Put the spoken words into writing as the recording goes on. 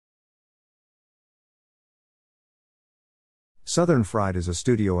Southern Fried is a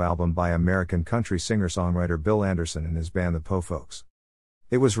studio album by American country singer-songwriter Bill Anderson and his band the Po Folks.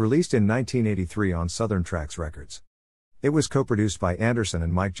 It was released in 1983 on Southern Tracks Records. It was co-produced by Anderson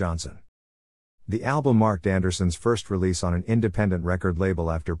and Mike Johnson. The album marked Anderson's first release on an independent record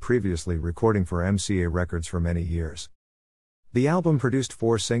label after previously recording for MCA Records for many years. The album produced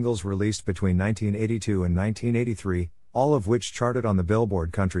 4 singles released between 1982 and 1983, all of which charted on the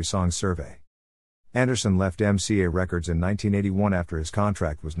Billboard Country Songs Survey. Anderson left MCA Records in 1981 after his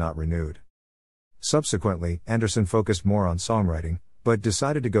contract was not renewed. Subsequently, Anderson focused more on songwriting, but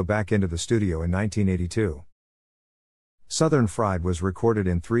decided to go back into the studio in 1982. Southern Fried was recorded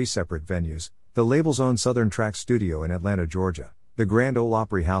in 3 separate venues: the label's own Southern Tracks Studio in Atlanta, Georgia, the Grand Ole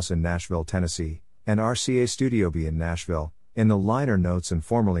Opry House in Nashville, Tennessee, and RCA Studio B in Nashville, in the liner notes and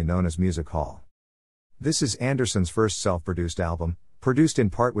formerly known as Music Hall. This is Anderson's first self-produced album, produced in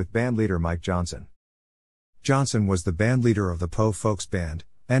part with bandleader Mike Johnson. Johnson was the bandleader of the Po Folks band,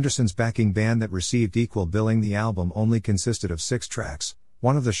 Anderson's backing band that received equal billing. The album only consisted of 6 tracks,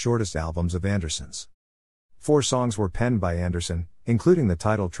 one of the shortest albums of Anderson's. 4 songs were penned by Anderson, including the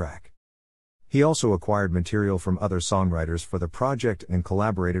title track. He also acquired material from other songwriters for the project and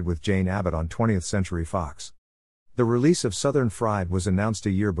collaborated with Jane Abbott on 20th Century Fox. The release of Southern Fried was announced a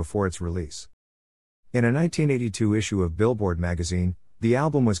year before its release. In a 1982 issue of Billboard magazine, the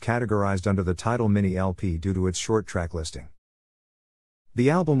album was categorized under the title Mini LP due to its short track listing. The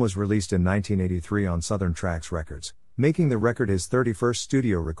album was released in 1983 on Southern Tracks Records, making the record his 31st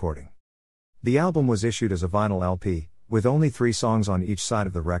studio recording. The album was issued as a vinyl LP, with only 3 songs on each side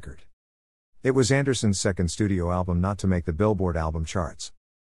of the record. It was Anderson's second studio album not to make the Billboard album charts.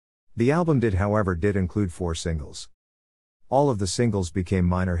 The album did include 4 singles. All of the singles became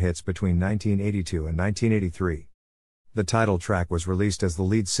minor hits between 1982 and 1983. The title track was released as the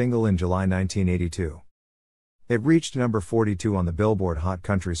lead single in July 1982. It reached number 42 on the Billboard Hot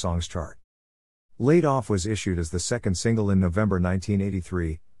Country Songs chart. Laid Off was issued as the second single in November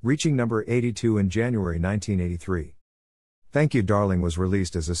 1983, reaching number 82 in January 1983. Thank You Darling was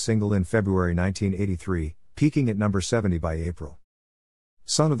released as a single in February 1983, peaking at number 70 by April.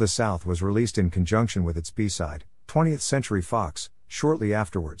 Son of the South was released in conjunction with its B-side, 20th Century Fox, shortly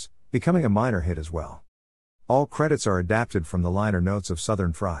afterwards, becoming a minor hit as well. All credits are adapted from the liner notes of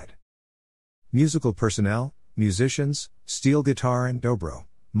Southern Fried. Musical personnel: musicians, steel guitar and dobro,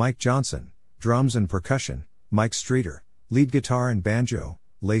 Mike Johnson; drums and percussion, Mike Streeter; lead guitar and banjo,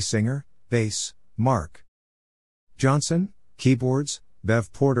 lay singer; bass, Mark Johnson; keyboards,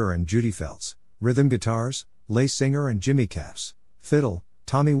 Bev Porter and Judy Feltz; rhythm guitars, lay singer and Jimmy Caps; fiddle,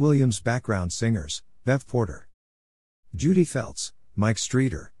 Tommy Williams; background singers, Bev Porter, Judy Feltz, Mike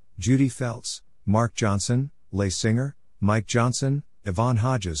Streeter, Judy Feltz, Mark Johnson, lay singer, Mike Johnson, Yvonne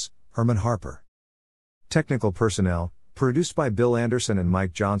Hodges, Herman Harper. Technical personnel, produced by Bill Anderson and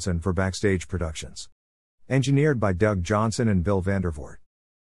Mike Johnson for Backstage Productions. Engineered by Doug Johnson and Bill Vandervoort.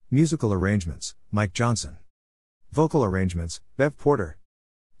 Musical arrangements, Mike Johnson. Vocal arrangements, Bev Porter.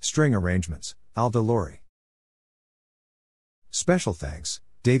 String arrangements, Al DeLore. Special thanks,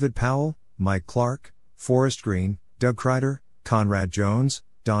 David Powell, Mike Clark, Forrest Green, Doug Kreider, Conrad Jones,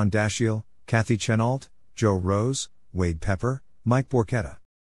 Don Dashiell, Kathy Chenault, Joe Rose, Wade Pepper, Mike Borchetta.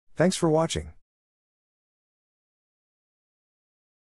 Thanks for watching.